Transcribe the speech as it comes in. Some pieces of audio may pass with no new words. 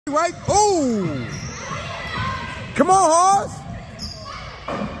Right? Ooh. Come on, horse.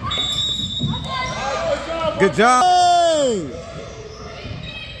 Good job. Hey.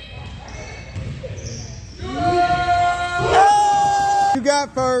 Hey. You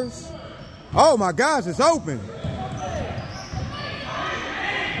got first. Oh my gosh, it's open.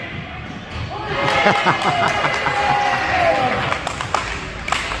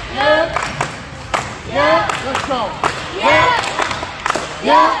 Yeah, let's go.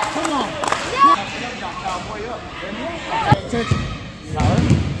 Yeah, come on. Attention.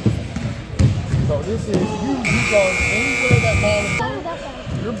 So this is you go anywhere that ball is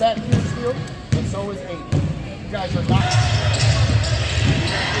going. You're back here still, and so is Aiden. You guys are not.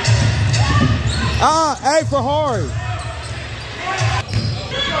 A for Hari.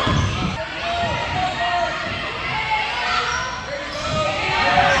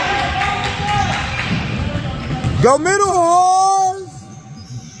 Go middle, horse.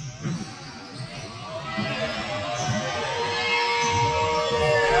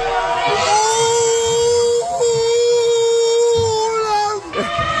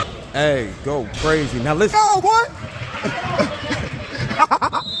 Hey, go crazy. Now let's go, boy.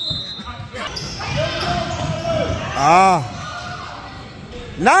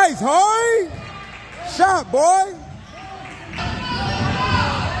 Nice, Hari. Shot, boy.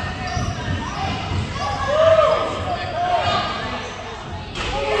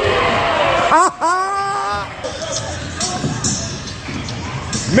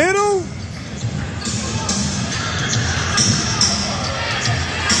 Middle.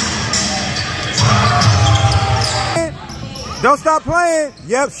 Don't stop playing.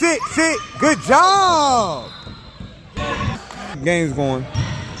 Yep, sit. Good job. Game's going.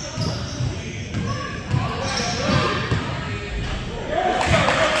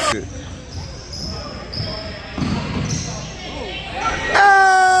 Shit.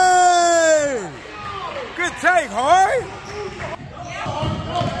 Hey! Good take, Hari.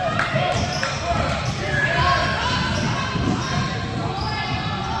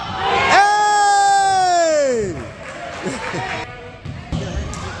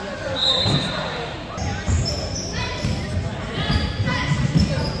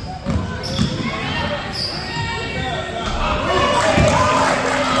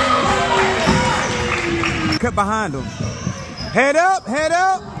 Cut behind him. Head up, head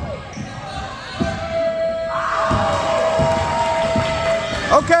up.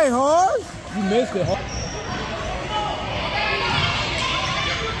 Okay, horse. You missed it.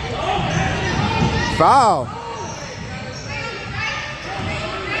 Foul.